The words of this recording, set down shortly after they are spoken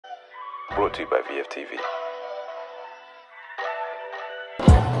Brought to you by VFTV.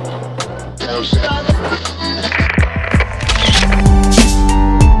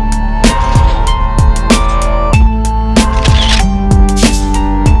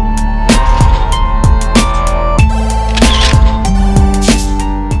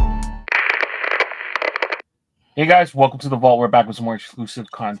 Hey guys, welcome to the Vault. We're back with some more exclusive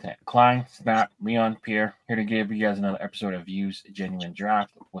content. Clyne, Snap, Leon, Pierre, here to give you guys another episode of Views Genuine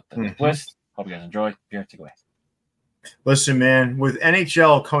Draft with the twist. Hope you guys enjoy. Pierre, take away. Listen, man, with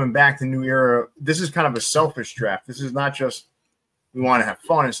NHL coming back to new era, this is kind of a selfish draft. This is not just we want to have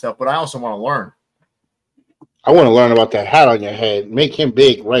fun and stuff, but I also want to learn. I want to learn about that hat on your head. Make him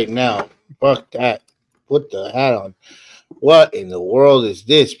big right now. Fuck that. Put the hat on. What in the world is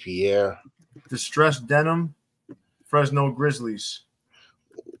this, Pierre? Distressed denim, Fresno Grizzlies.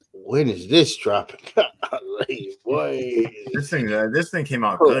 When is this dropping? Boy, This thing came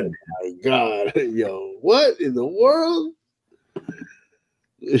out good. Oh my God, yo, what in the world?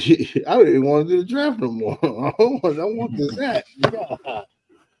 I don't even want to do the draft no more. I want this hat. Yeah.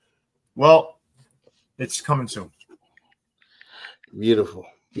 Well, it's coming soon. Beautiful,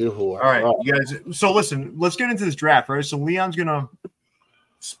 beautiful. All right, you guys. So listen, let's get into this draft, right? So Leon's gonna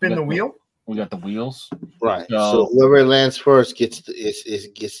spin the wheel. We got the wheels. Right. So whoever lands first gets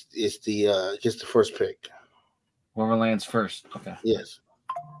the first pick. Whoever lands first. Okay. Yes.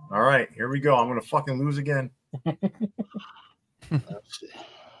 All right, here we go. I'm gonna fucking lose again.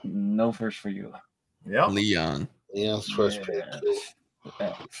 No first for you. Yep. Leon's first pick.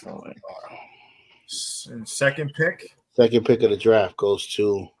 Excellent. And second pick. Second pick of the draft goes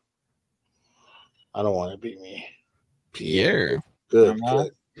to. I don't want to be me. Pierre. Good.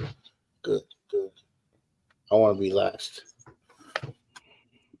 I want to be last.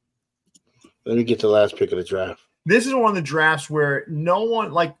 Let me get the last pick of the draft. This is one of the drafts where no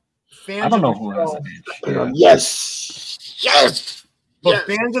one, like fans. I don't know of the who show, has it. Yes. But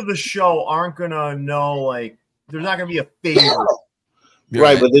fans of the show aren't gonna know. Like, there's not gonna be a favorite.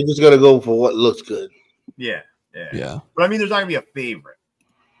 Right, but they're just gonna go for what looks good. Yeah. Mm-hmm. But I mean, there's not gonna be a favorite.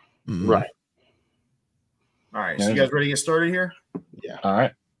 Right. All right. So you guys ready to get started here? Yeah. All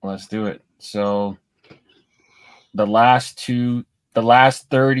right, let's do it. So the last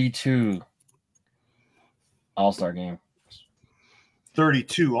 32 All-Star Game.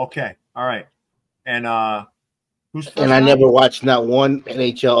 32. Okay. All right. And who's first? And I never watched not one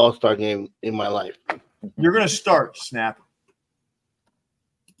NHL All-Star Game in my life. You're gonna start, Snap.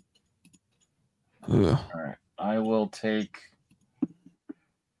 Ugh. All right. I will take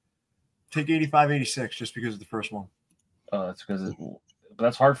 85, 86, just because of the first one. that's because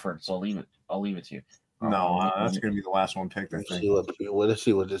that's Hartford, so I'll leave it to you. No, that's gonna be the last one picked, I Let's think.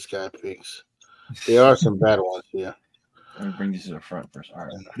 see what this guy picks. There are some bad ones here. Let me bring these to the front first. All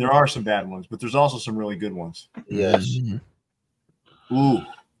right. There are some bad ones, but there's also some really good ones. Yes. Mm-hmm. Ooh,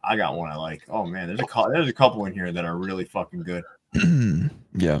 I got one I like. Oh man, there's a couple in here that are really fucking good.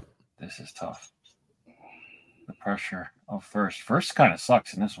 Yeah. This is tough. The pressure of first kind of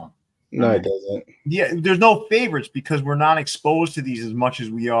sucks in this one. No, it doesn't. Yeah, there's no favorites because we're not exposed to these as much as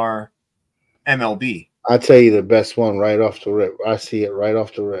we are MLB. I'll tell you the best one right off the rip. I see it right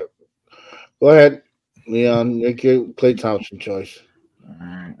off the rip. Go ahead, Leon. Make your Clay Thompson choice. All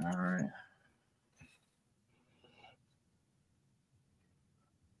right.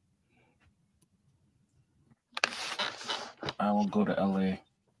 I will go to LA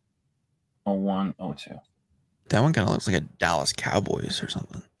 01, 02. That one kind of looks like a Dallas Cowboys or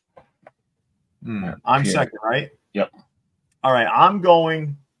something. I'm second, right? Yep. All right, I'm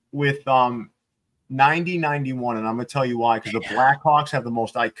going with 90-91, and I'm going to tell you why, because the Blackhawks have the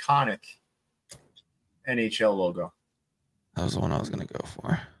most iconic NHL logo. That was the one I was going to go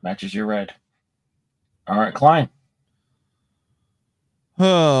for. Matches your red. All right, Clyne.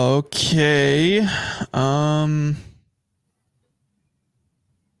 Okay. Let's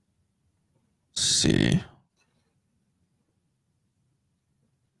see.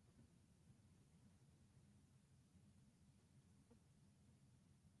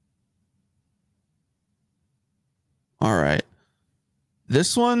 All right.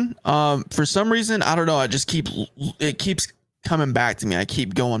 This one, for some reason, I don't know. It keeps coming back to me. I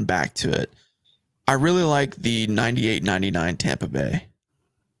keep going back to it. I really like the 98-99 Tampa Bay.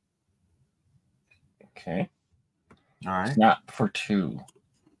 Okay. All right. Not for 2.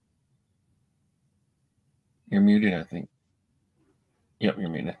 You're muted, I think. Yep, you're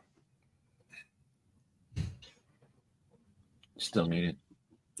muted. Still muted.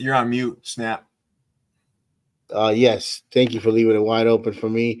 You're on mute, Snap. Yes, thank you for leaving it wide open for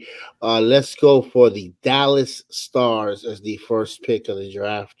me. Let's go for the Dallas Stars as the first pick of the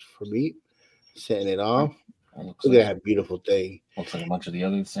draft for me. Setting it off. Look at that beautiful thing. Looks like a bunch of the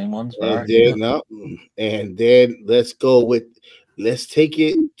other same ones. And then let's go with. Let's take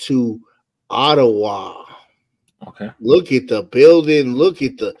it to Ottawa. Okay. Look at the building. Look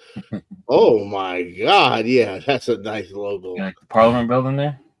at the. Oh my God! Yeah, that's a nice logo. Like the Parliament building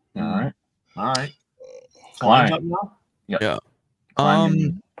there. All right. All right. Clyne. Up now? Yep. Yeah.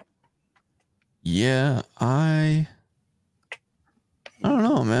 Clyne, Yeah, I don't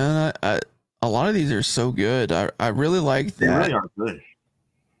know, man. I a lot of these are so good. I really like They that. really are good.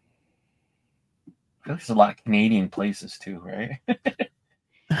 I feel like there's a lot of Canadian places too, right? There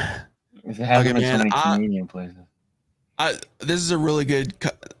hasn't been so many Canadian places. This is a really good.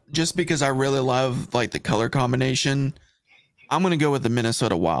 Just because I really love like the color combination, I'm gonna go with the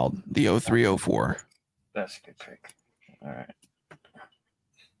Minnesota Wild, the 0304. That's a good pick. All right.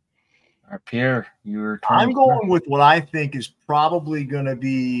 All right, Pierre, I'm going with what I think is probably going to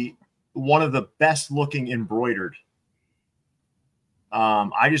be one of the best looking embroidered.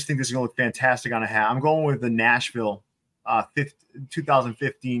 I just think this is going to look fantastic on a hat. I'm going with the Nashville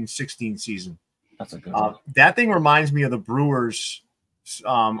 2015-16 season. That's a good one. That thing reminds me of the Brewers,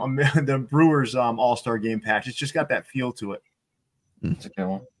 All-Star Game patch. It's just got that feel to it. That's a good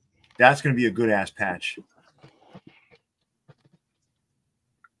one. That's going to be a good ass patch.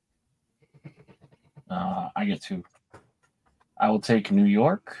 I get two. I will take New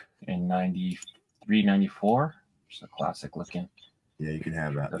York in 93, 94. Just a classic looking. Yeah, you can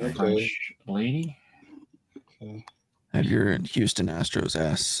have that. The French lady. Have your Houston Astros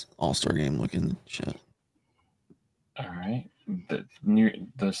ass All-Star Game looking shit. All right.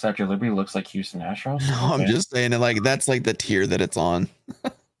 The Statue of Liberty looks like Houston Astros. No, I'm just saying it like that's like the tier that it's on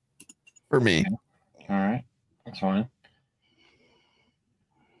for me. Okay. All right. That's fine.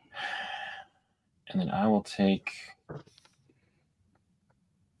 And then I will take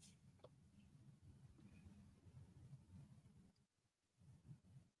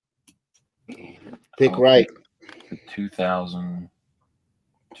Pick right. The 2000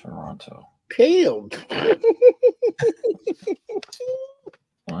 Toronto. Pale.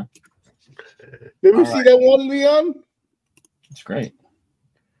 What? Let me see that one, Leon. It's great.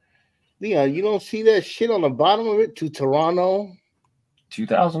 Leon, you don't see that shit on the bottom of it? To Toronto.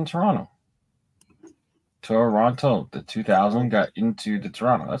 2000 Toronto. Toronto. The 2000 got into the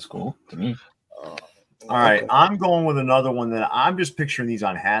Toronto. That's cool to me. All right. I'm going with another one that I'm just picturing these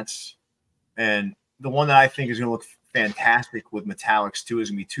on hats. And the one that I think is going to look fantastic with metallics too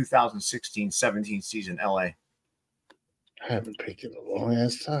is going to be 2016-17 season LA. I haven't picked it in a long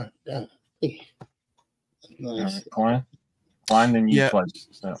ass time. Yeah. Nice. Clyne, then you twice.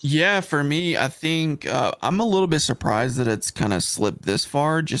 So. Yeah, for me, I think I'm a little bit surprised that it's kind of slipped this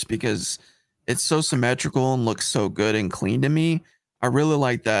far just because it's so symmetrical and looks so good and clean to me. I really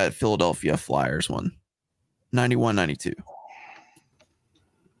like that Philadelphia Flyers one. 91-92.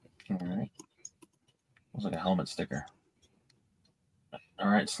 All right. Looks like a helmet sticker. All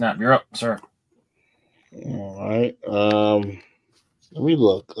right, Snap, you're up, sir. All right. Let me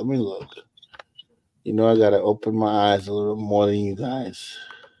look. You know, I gotta open my eyes a little more than you guys.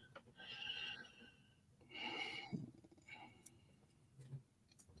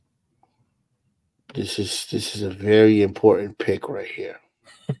 This is a very important pick right here.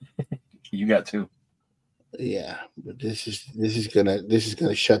 You got two. Yeah, but this is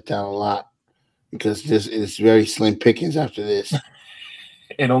gonna shut down a lot because this is very slim pickings after this.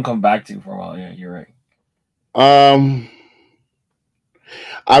 It don't come back to you for a while. Yeah, you're right.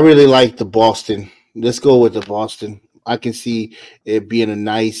 I really like the Boston. Let's go with the Boston. I can see it being a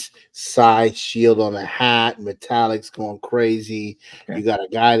nice side shield on the hat, metallics going crazy. Okay. You got a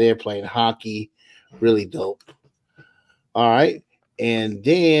guy there playing hockey. Really dope. All right. And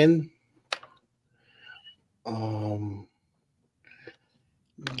then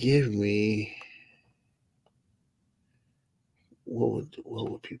give me what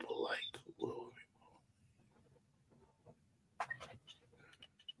would people like?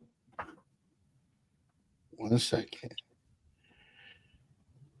 1 second.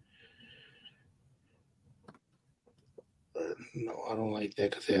 No, I don't like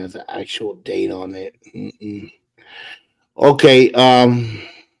that because it has an actual date on it. Okay.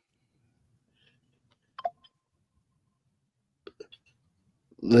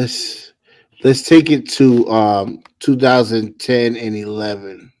 Let's take it to 2010 and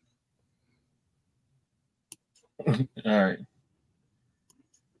 11. All right.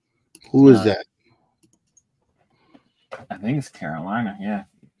 Who is that? I think it's Carolina. Yeah,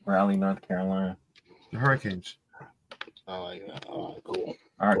 Raleigh, North Carolina. The Hurricanes. I like that. All right, cool.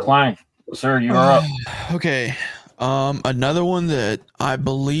 All right, Clyne, sir, you're up. Okay. Another one that I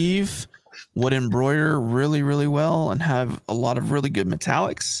believe would embroider really, really well and have a lot of really good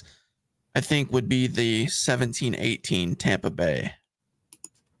metallics, I think would be the 17-18 Tampa Bay.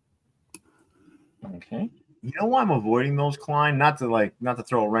 Okay. You know why I'm avoiding those, Clyne? Not to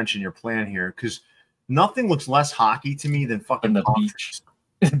throw a wrench in your plan here, because nothing looks less hockey to me than fucking the beach.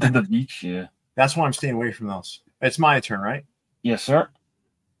 The beach, yeah. That's why I'm staying away from those. It's my turn, right? Yes, sir.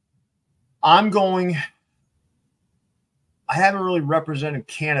 I haven't really represented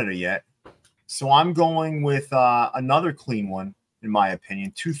Canada yet, so I'm going with another clean one, in my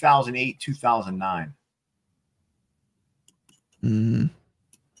opinion, 2008, 2009. Mm-hmm.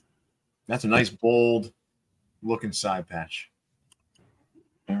 That's a nice, bold looking side patch.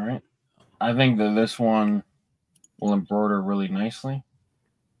 All right. I think that this one will embroider really nicely.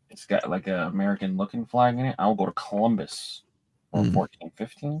 It's got like an American looking flag in it. I'll go to Columbus or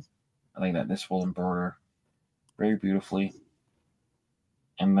 14-15. I think that this will embroider very beautifully.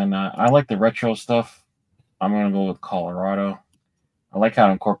 And then I like the retro stuff. I'm going to go with Colorado. I like how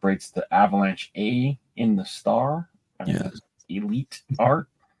it incorporates the Avalanche A in the star. Yeah. Elite art.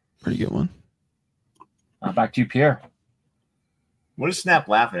 Pretty good one. Back to you, Pierre. What is Snap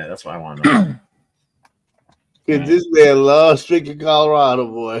laughing at? That's what I want to know. This man loves drinking Colorado,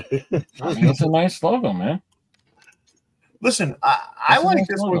 boy. I mean, it's a nice logo, man. Listen, I like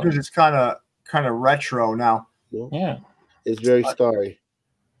this one because it's kind of retro. Now, yeah, it's very starry.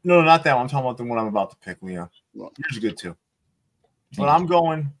 No, not that one. I'm talking about the one I'm about to pick, Leon. Yours is good too. But I'm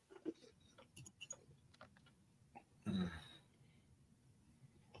going.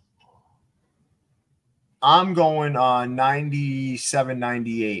 I'm going 97,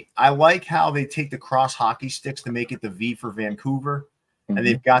 98. I like how they take the cross hockey sticks to make it the V for Vancouver. Mm-hmm. And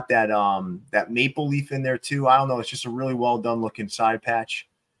they've got that maple leaf in there too. I don't know. It's just a really well done looking side patch.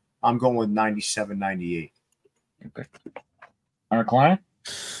 I'm going with 97, 98. Okay. All right, Clyne?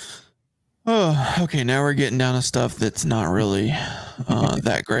 Oh, okay. Now we're getting down to stuff that's not really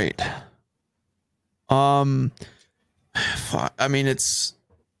that great. I mean,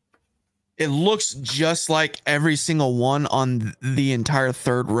 it looks just like every single one on the entire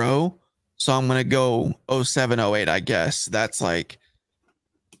third row. So I'm going to go 07, 08, I guess. That's like,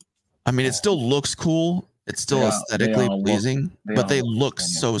 I mean, it still looks cool. It's still aesthetically pleasing, but they look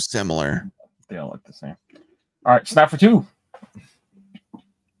so similar. They all look the same. All right, snap for two.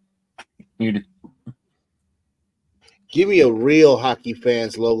 Muted. Give me a real hockey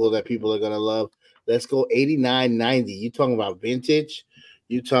fans logo that people are going to love. Let's go 89, 90. You talking about vintage?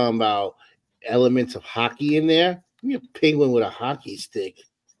 You talking about elements of hockey in there? Give me a penguin with a hockey stick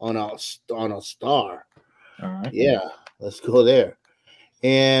on a star. All right. Yeah, let's go there.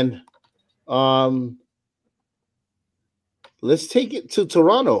 And let's take it to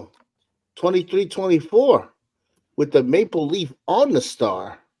Toronto, 23-24, with the maple leaf on the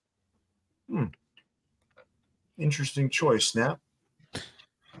star. Interesting choice, Snap.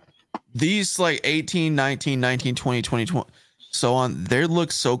 These like 18, 19, 19, 20, 20, so on, they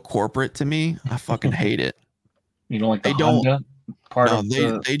look so corporate to me. I fucking hate it. You don't like the Honda part of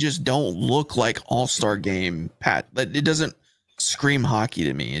they just don't look like All-Star Game, Pat. It doesn't scream hockey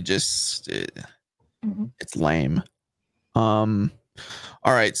to me. It just it's lame. All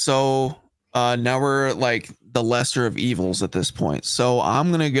right, so now we're like the lesser of evils at this point. So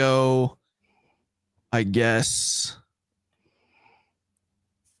I'm gonna go, I guess.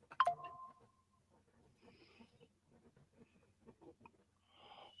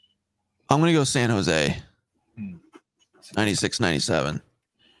 I'm going to go San Jose. 96, 97.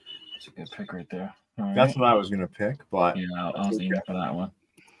 That's a good pick right there. Right. That's what I was going to pick, but yeah, I was aiming for that one.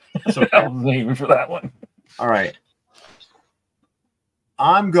 So I was aiming for that one. All right.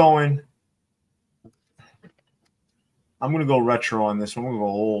 I'm going to go retro on this one. I'm going to go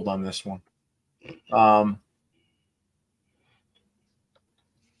old on this one.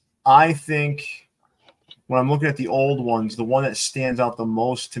 I think when I'm looking at the old ones, the one that stands out the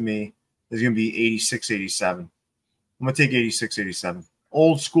most to me is going to be 86, 87. I'm going to take 86, 87.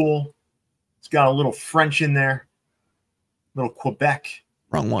 Old school. It's got a little French in there. A little Quebec.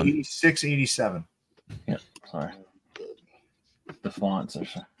 Wrong one. 86, 87. Yeah, sorry. The fonts are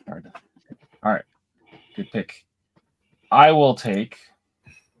hard to... All right. Good pick. I will take...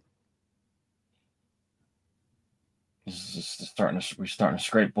 We're starting to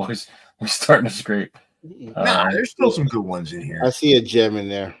scrape, boys. We're starting to scrape. Nah, there's still some good ones in here. I see a gem in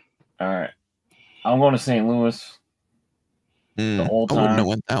there. All right. I'm going to St. Louis. The old I time. wouldn't have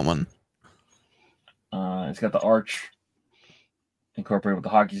went that one. It's got the arch incorporated with the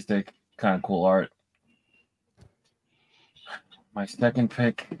hockey stick. Kind of cool art. My second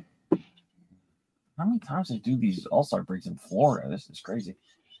pick. How many times they do these All-Star breaks in Florida? This is crazy.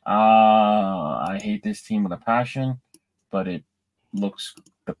 I hate this team with a passion, but the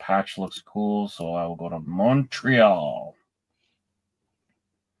patch looks cool, so I will go to Montreal.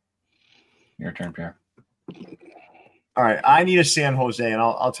 Your turn, Pierre. All right, I need a San Jose, and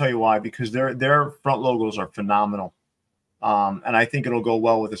I'll tell you why, because their front logos are phenomenal. And I think it'll go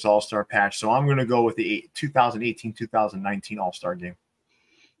well with this All-Star patch. So I'm going to go with the 2018-2019 All-Star Game.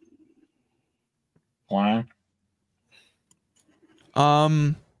 Clyne?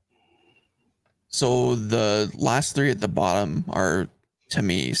 So the last three at the bottom are, to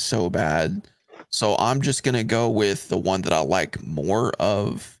me, so bad. So I'm just going to go with the one that I like more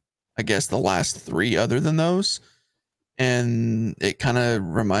of, I guess, the last three other than those. And it kind of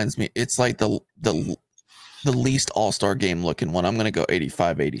reminds me, it's like the least All-Star Game looking one. I'm going to go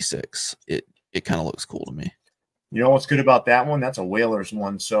 85-86. It kind of looks cool to me. You know what's good about that one? That's a Whalers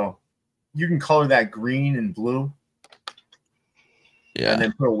one. So you can color that green and blue. Yeah. And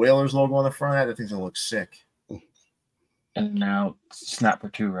then put a Whalers logo on the front of that. That thing's going to look sick. And now Snapper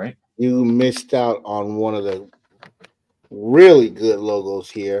 2, right? You missed out on one of the really good logos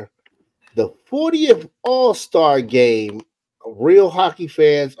here. The 40th All-Star Game. Real hockey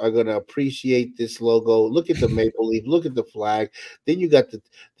fans are going to appreciate this logo. Look at the maple leaf. Look at the flag. Then you got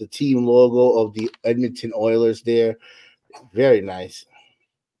the team logo of the Edmonton Oilers there. Very nice.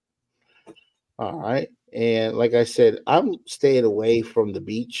 All right. And like I said, I'm staying away from the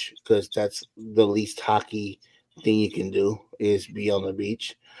beach because that's the least hockey thing you can do is be on the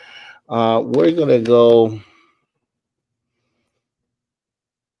beach. We're going to go.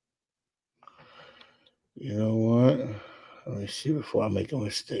 You know what? Let me see before I make a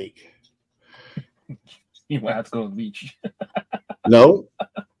mistake. You might have to go to the beach. No.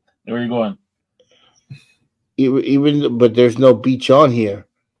 Where are you going? Even, but there's no beach on here.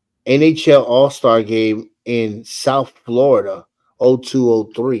 NHL All-Star Game in South Florida,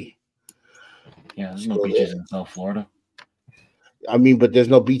 0203. Yeah, there's no beaches in South Florida. I mean, but there's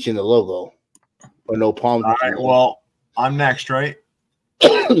no beach in the logo. Or no palm. All right, well, I'm next, right?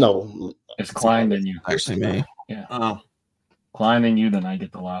 No. It's Clyne, then you. Actually, me. Yeah. Oh. Clyne, then you, then I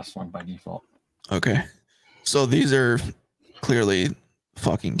get the last one by default. Okay. So these are clearly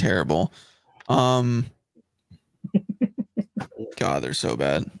fucking terrible. God, they're so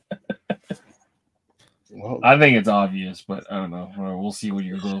bad. Well, I think it's obvious, but I don't know. We'll see what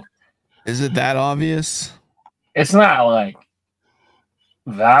you go. Is it that obvious? It's not like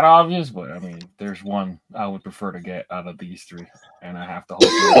that obvious, but I mean, there's one I would prefer to get out of these three, and I have to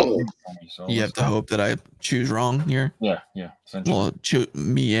hope. So You have to hope that I choose wrong here. Yeah. Well,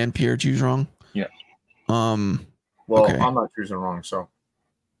 me and Pierre choose wrong. Yeah. Well, okay. I'm not choosing wrong, so.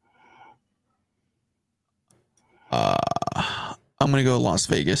 I'm gonna go Las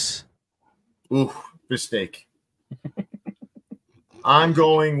Vegas. Ooh, mistake. I'm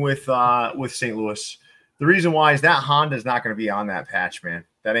going with St. Louis. The reason why is that Honda's not going to be on that patch, man.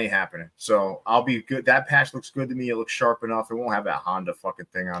 That ain't happening. So I'll be good. That patch looks good to me. It looks sharp enough. It won't have that Honda fucking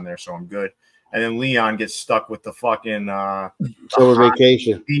thing on there, so I'm good. And then Leon gets stuck with the fucking summer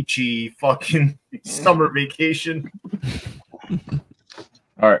vacation, beachy fucking summer vacation.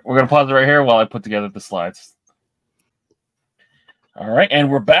 All right, we're gonna pause it right here while I put together the slides. All right,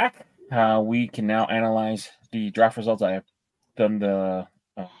 and we're back. We can now analyze the draft results. I have done the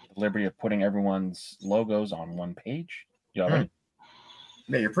liberty of putting everyone's logos on one page. You all ready?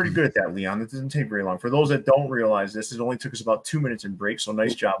 Yeah, you're pretty good at that, Leon. It doesn't take very long. For those that don't realize this, it only took us about 2 minutes in break, so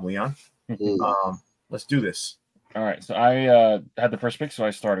nice job, Leon. Let's do this. All right, so I had the first pick, so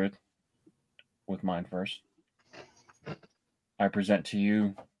I started with mine first. I present to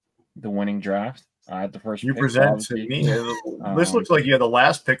you the winning draft. I had the first. You pick, present to me. This looks like you had the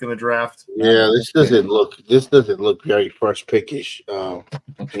last pick in the draft. Yeah, this doesn't look very first pickish. A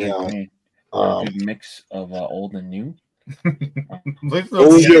good mix of old and new. What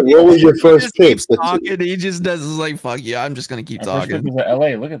was your first pick? He just does like fuck yeah. I'm just gonna keep talking. First pick was the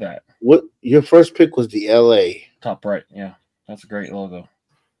LA. Look at that. What your first pick was the LA top right. Yeah, that's a great logo.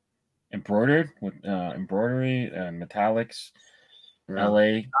 Embroidered with embroidery and metallics.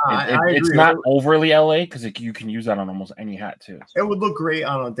 LA. It's not overly LA because you can use that on almost any hat too. It would look great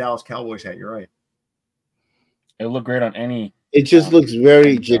on a Dallas Cowboys hat. You're right. It would look great on any. It just looks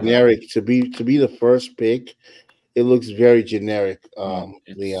very generic to be the first pick. It looks very generic,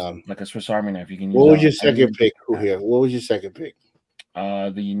 Leon. Like a Swiss Army knife. You can. What was your second pick? What was your second pick?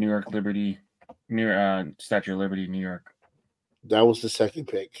 The New York Liberty, Statue of Liberty, New York. That was the second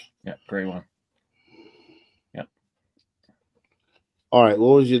pick. Yeah, great one. Yep. All right.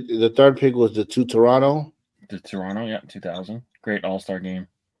 What was the third pick? Was the Toronto? The Toronto, yeah, 2000. Great All-Star Game.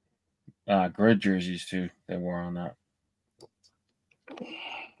 Grid jerseys too. They wore on that.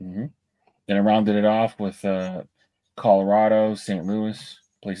 Then I rounded it off with Colorado, St. Louis,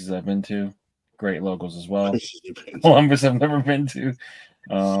 places I've been to. Great logos as well. Columbus I've never been to.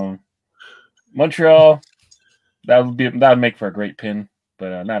 Montreal, that would make for a great pin,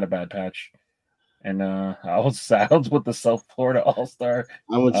 but not a bad patch. And I was saddled with the South Florida All-Star.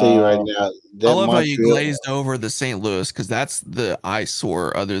 I'm gonna tell you right now. I love how you glazed over the St. Louis because that's the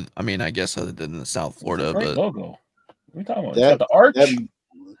eyesore. I guess other than the South Florida, great but logo. What are you talking about? It's got the arch,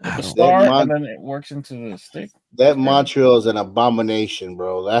 the star, and then it works into the stick. That Montreal is an abomination,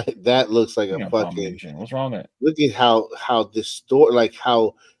 bro. That looks like a fucking. What's wrong with it? Look at how distorted, like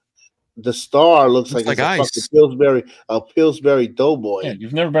how the star looks like it's ice. A Pillsbury Doughboy. Yeah,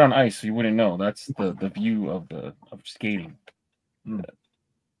 you've never been on ice, so you wouldn't know. That's the view of skating of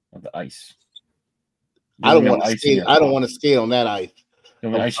the ice. I don't want to skate. I don't want to skate on that ice. The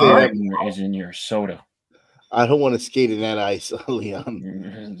only ice is in your soda. I don't want to skate in that ice,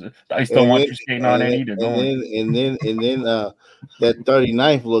 Leon. The ice don't want you skating on it either. And then that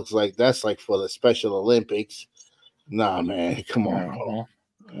 39th looks like that's like for the Special Olympics. Nah, man, come on, bro.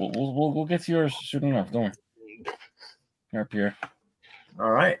 We'll get to yours soon enough. Don't worry. Here, Pierre.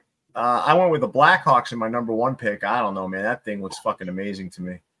 All right. I went with the Blackhawks in my number 1 pick. I don't know, man. That thing looks fucking amazing to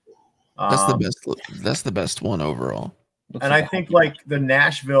me. That's the best. That's the best one overall. And I think like the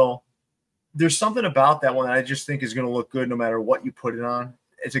Nashville, there's something about that one that I just think is going to look good no matter what you put it on.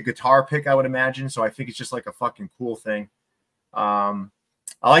 It's a guitar pick, I would imagine. So I think it's just like a fucking cool thing. I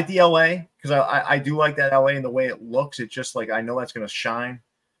like the LA because I do like that LA and the way it looks. It's just like I know that's going to shine.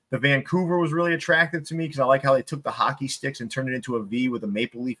 The Vancouver was really attractive to me because I like how they took the hockey sticks and turned it into a V with a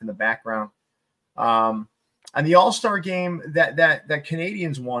maple leaf in the background. And the All-Star Game that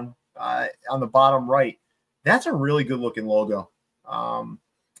Canadians won on the bottom right, that's a really good looking logo.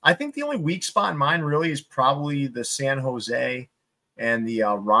 I think the only weak spot in mine really is probably the San Jose and the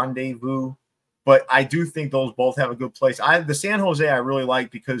Rendezvous. But I do think those both have a good place. The San Jose I really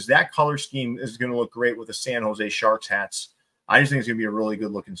like because that color scheme is going to look great with the San Jose Sharks hats. I just think it's going to be a really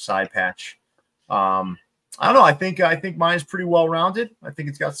good looking side patch. I don't know. I think mine's pretty well rounded. I think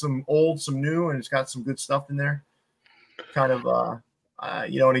it's got some old, some new, and it's got some good stuff in there. Kind of,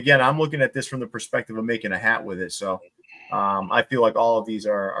 and again, I'm looking at this from the perspective of making a hat with it. So I feel like all of these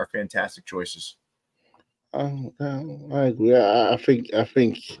are fantastic choices. I agree. I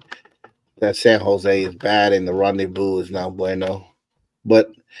think that San Jose is bad and the Rendezvous is not bueno.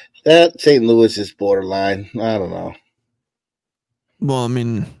 But that St. Louis is borderline. I don't know. Well, I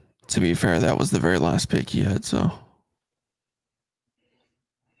mean, to be fair, that was the very last pick he had, so.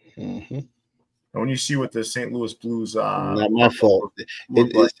 Mm-hmm. When you see what the St. Louis Blues not my fault.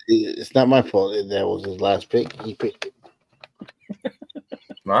 It's not my fault. That was his last pick. He picked it.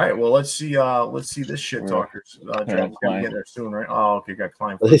 All right. Well, let's see this shit talkers. Get there soon, right? Oh, okay. Got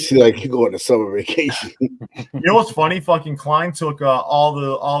Clyne. Let's see like you go on a summer vacation. You know what's funny? Fucking Clyne took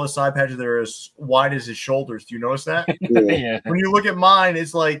all the side patches that are as wide as his shoulders. Do you notice that? Yeah. When you look at mine,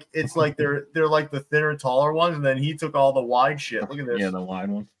 it's like they're like the thinner, taller ones, and then he took all the wide shit. Look at this. Yeah, the wide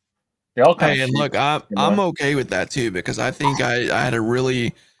ones. They all hey, and look, I'm okay with that too because I think I had a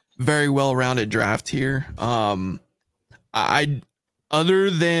really very well-rounded draft here. Other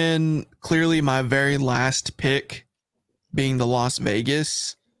than clearly my very last pick being the Las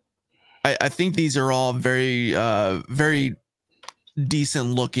Vegas, I think these are all very, very decent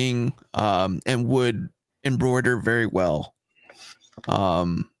looking and would embroider very well.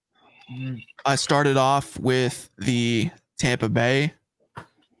 I started off with the Tampa Bay.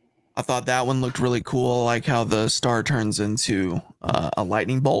 I thought that one looked really cool, like how the star turns into a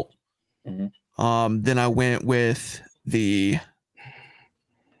lightning bolt. Mm-hmm. Then I went with the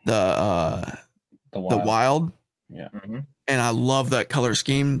Wild. Yeah. Mm-hmm. And I love that color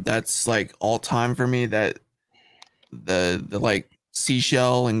scheme. That's like all time for me. That the like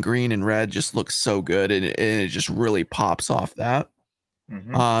seashell and green and red just looks so good, and it just really pops off that.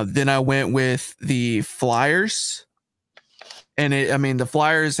 Mm-hmm. Then I went with the Flyers, and the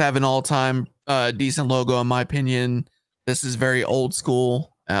Flyers have an all-time decent logo in my opinion. This is very old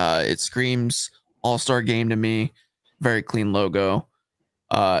school. It screams All-Star Game to me. Very clean logo.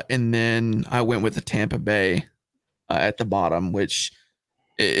 And then I went with the Tampa Bay at the bottom, which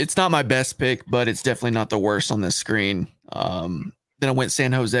it's not my best pick, but it's definitely not the worst on this screen. Then I went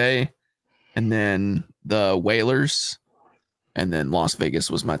San Jose, and then the Whalers, and then Las Vegas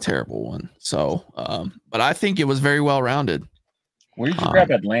was my terrible one. So, but I think it was very well rounded. Where did you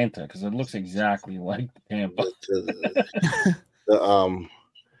grab Atlanta? Because it looks exactly like Tampa.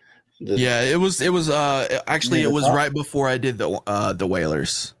 Yeah, it was actually it was right before I did the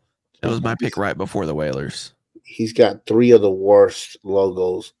Whalers. It was my pick right before the Whalers. He's got 3 of the worst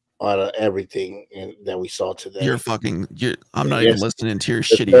logos out of everything that we saw today. I'm not even listening to your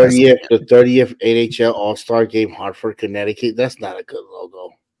shitty. The 30th NHL All-Star Game, Hartford, Connecticut. That's not a good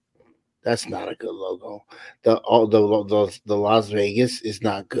logo. That's not a good logo. The Las Vegas is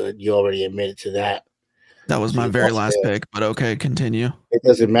not good. You already admitted to that. That was my very last pick, but okay, continue. It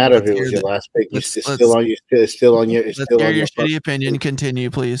doesn't matter if it was your last pick. It's still on your shitty opinion. Continue,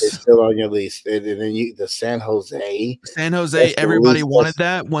 please. It's still on your list. And then the San Jose. Everybody wanted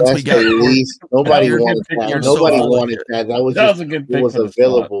that once we got least. Nobody wanted that. Nobody wanted that. That was a good pick. It was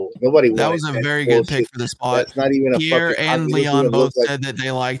available. Nobody wanted that. That was a very good pick for the spot. That's not even a Pierre and Leon both said that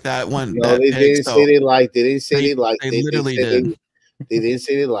they liked that one. No, they didn't say they liked it. They didn't say they liked it. They literally did. They didn't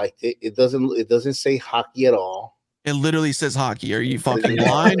say they liked it. It doesn't say hockey at all. It literally says hockey. Are you fucking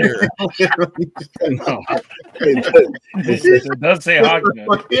blind? Or? No, it does say hockey.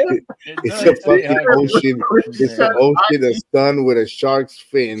 It's a fucking ocean. It's an ocean, a sun with a shark's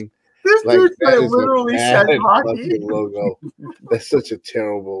fin. This dude literally said hockey logo. That's such a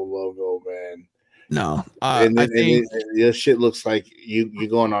terrible logo, man. No, I think your shit looks like you're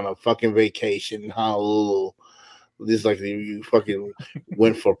going on a fucking vacation in Honolulu. This like you fucking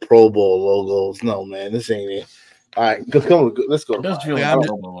went for Pro Bowl logos. No, man, this ain't it. All right, let's go. I'm just gonna say, I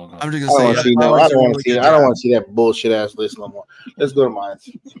don't want to see that bullshit ass list no more. Let's go to mine.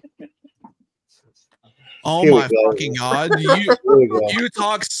 Oh my fucking god! You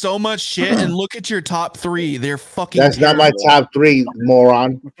talk so much shit and look at your top 3. They're fucking. That's terrible. Not my top 3,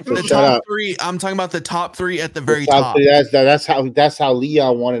 moron. So the top 3. I'm talking about the top 3 at the very top. That's how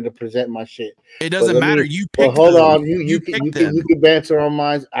Leon wanted to present my shit. It doesn't matter. You pick. Hold on. You can banter on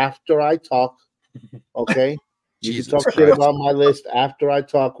mine after I talk. Okay. You can talk shit about my list after I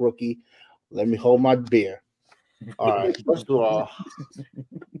talk, rookie. Let me hold my beer. All right.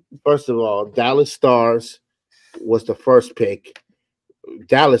 First of all, Dallas Stars was the first pick.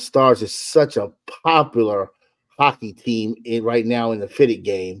 Dallas Stars is such a popular hockey team right now in the fitted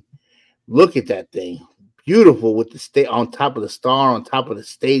game. Look at that thing. Beautiful with the on top of the star, on top of the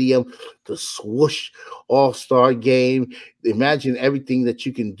stadium, the swoosh All-Star Game. Imagine everything that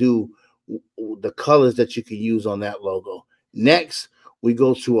you can do, the colors that you can use on that logo. Next, we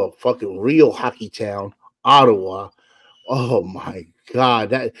go to a fucking real hockey town, Ottawa. Oh my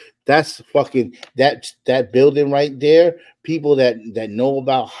God, that's fucking that building right there. People that know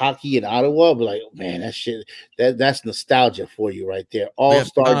about hockey in Ottawa be like, man, that shit, that's nostalgia for you right there.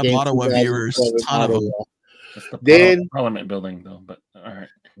 All-Star Game. Ottawa viewers, ton of them. Then Parliament building though, but all right.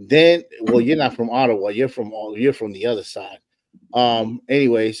 Then, well, you're not from Ottawa. You're from the other side.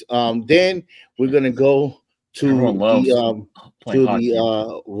 Anyways, then we're gonna go to the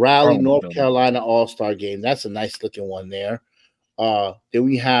Raleigh, North Carolina All-Star Game. That's a nice looking one there. Then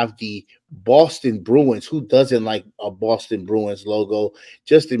we have the Boston Bruins. Who doesn't like a Boston Bruins logo?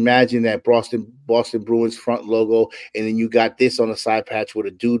 Just imagine that Boston Bruins front logo, and then you got this on the side patch with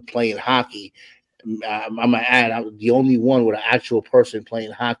a dude playing hockey. I'm gonna add, I'm the only one with an actual person playing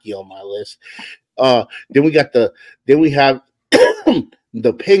hockey on my list. Then we have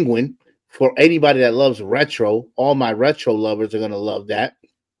the Penguin. For anybody that loves retro, all my retro lovers are gonna love that.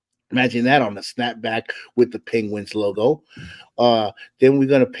 Imagine that on the snapback with the Penguins logo. Then we're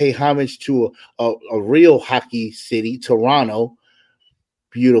gonna pay homage to a real hockey city, Toronto.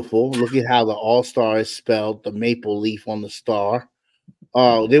 Beautiful. Look at how the All-Star is spelled, the maple leaf on the star.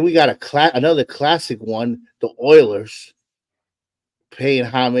 Then we got another classic one, the Oilers, paying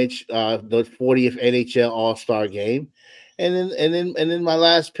homage, the 40th NHL All-Star Game. And then my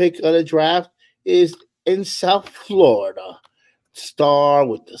last pick of the draft is in South Florida. Star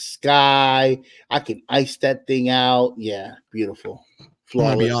with the sky. I can ice that thing out. Yeah, beautiful.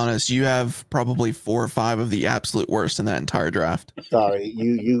 Flawless. I'm gonna be honest, you have probably 4 or 5 of the absolute worst in that entire draft. Sorry,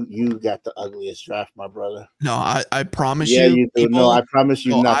 you got the ugliest draft, my brother. No, I promise you. Yeah, you do. No, I promise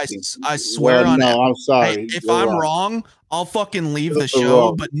you nothing. I swear on it. No, I'm sorry. Hey, if I'm wrong, I'll fucking leave the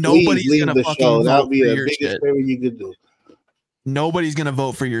show, but nobody's gonna fucking vote for your shit. That'll be the biggest favor you could do. Nobody's gonna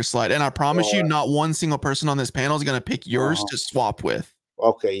vote for your slide, and I promise you, not one single person on this panel is gonna pick yours to swap with.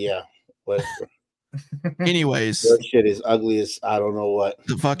 Okay, yeah. Whatever. Anyways, your shit is ugly as I don't know what.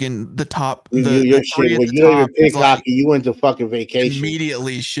 The top. Your shit. When you don't even pick hockey, you went to fucking vacation.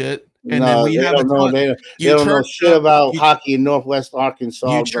 Immediately, shit. And no, then we have they don't know shit about hockey in Northwest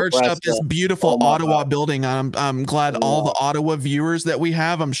Arkansas. You churched up this beautiful Ottawa building. I'm glad all the Ottawa viewers that we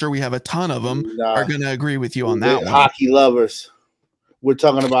have, I'm sure we have a ton of them, are going to agree with you on that one. Hockey lovers. We're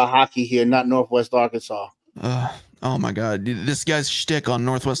talking about hockey here, not Northwest Arkansas. Oh my god, dude, this guy's shtick on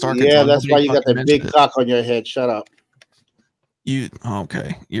Northwest Arkansas. Yeah, that's why Nobody you got fucking that big mentioned it. cock on your head. Shut up. You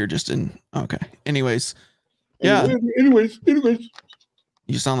okay? You're just in. Okay. Anyways, yeah. Anyways.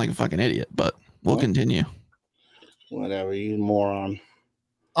 You sound like a fucking idiot, but we'll continue. Whatever, you moron.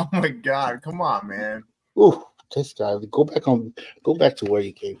 Oh my god, come on, man. Ooh, this guy. Go back to where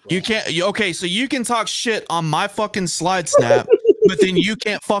you came from. You can't. Okay, so you can talk shit on my fucking slide snap, but then you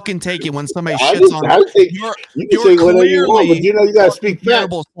can't fucking take it when somebody shits on it. You can say whatever you want, but you know you gotta speak facts.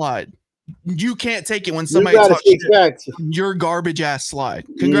 Terrible slide. You can't take it when somebody You gotta talks speak shit. facts. Your garbage ass slide.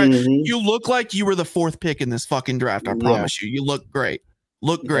 Congrats. Mhm. You look like you were the 4th pick in this fucking draft. I promise you. You look great.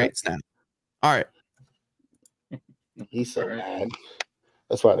 Look great, Snap. All right. He's so mad.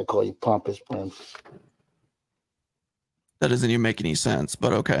 That's why they call you pompous Prince. That doesn't even make any sense,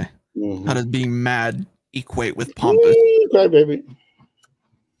 but okay. Mhm. How does being mad equate with pompous? Cry, baby.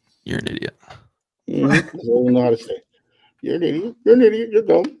 You're an idiot. That's all you know how to say. You're an idiot. You're an idiot. You're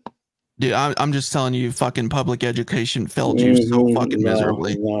dumb. Dude, I'm just telling you, fucking public education failed you so fucking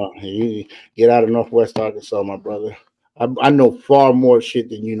miserably. No, you get out of Northwest Arkansas, my brother. I know far more shit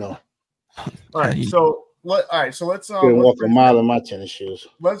than you know. All right, so let's walk a mile in my tennis shoes.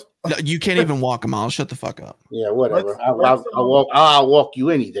 No, you can't even walk a mile. Shut the fuck up. Yeah, whatever. I'll walk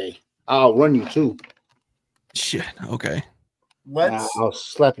you any day. I'll run you too. Shit. Okay. I'll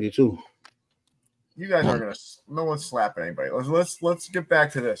slap you too. You guys aren't gonna. No one's slapping anybody. Let's get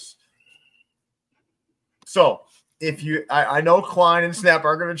back to this. So if you, I know Clyne and Snap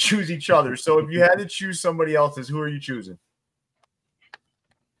are going to choose each other. So if you had to choose somebody else's, who are you choosing?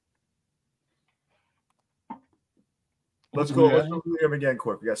 Let's go through them again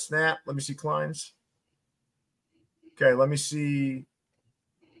quick. We got Snap. Let me see Clyne's. Okay, let me see.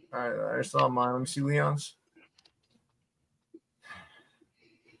 All right, I saw mine. Let me see Leon's.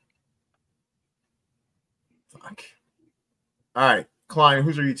 Fuck. All right, Clyne,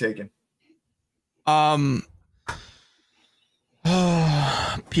 whose are you taking?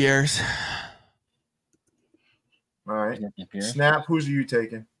 Pierre's. All right. Snap, whose are you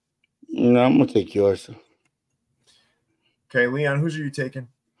taking? No, I'm gonna take yours. Okay, Leon, whose are you taking?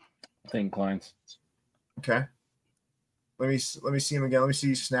 I think Clyne's. Okay. Let me see him again. Let me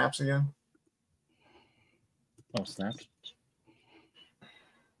see Snaps again. Oh, Snaps.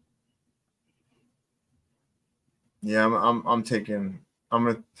 Yeah, I'm taking.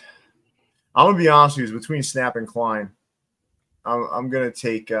 I'm gonna be honest with you. It's between Snap and Clyne. I'm gonna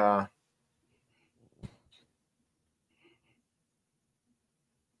take. Yeah.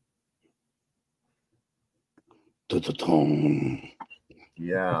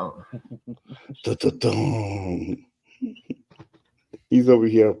 He's over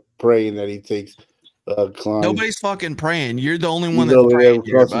here praying that he takes Clyne. Nobody's fucking praying. You're the only one He's that's over praying.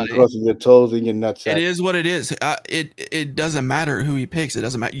 there crossing your toes and your nuts. It is what it is. It doesn't matter who he picks. It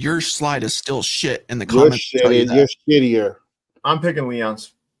doesn't matter. Your slide is still shit in the comments. You're shittier. I'm picking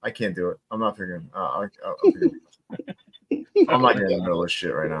Leon's. I can't do it. I'm not picking. I'm not getting in the middle of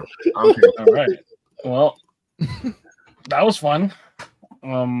shit right now. I'm picking. All right. Well, that was fun.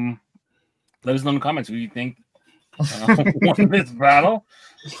 Let us know in the comments who you think won this battle.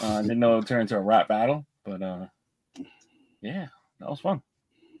 Didn't know it would turn into a rap battle, but yeah, that was fun.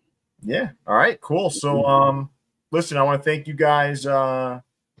 Yeah. All right. Cool. So, listen, I want to thank you guys for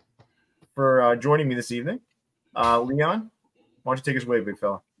joining me this evening. Leon, why don't you take us away, big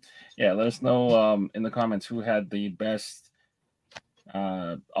fella? Yeah, let us know in the comments who had the best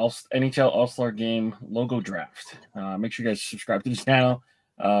NHL All-Star Game logo draft. Make sure you guys subscribe to the channel,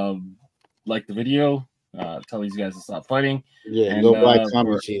 like the video, tell these guys to stop fighting. Yeah, and, no like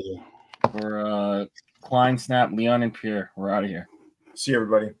comments either. For Clyne, Snap, Leon, and Pierre, we're out of here. See you,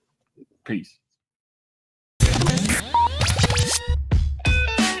 everybody. Peace.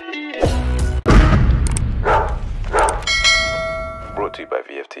 Brought to you by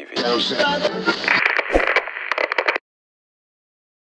VFTV.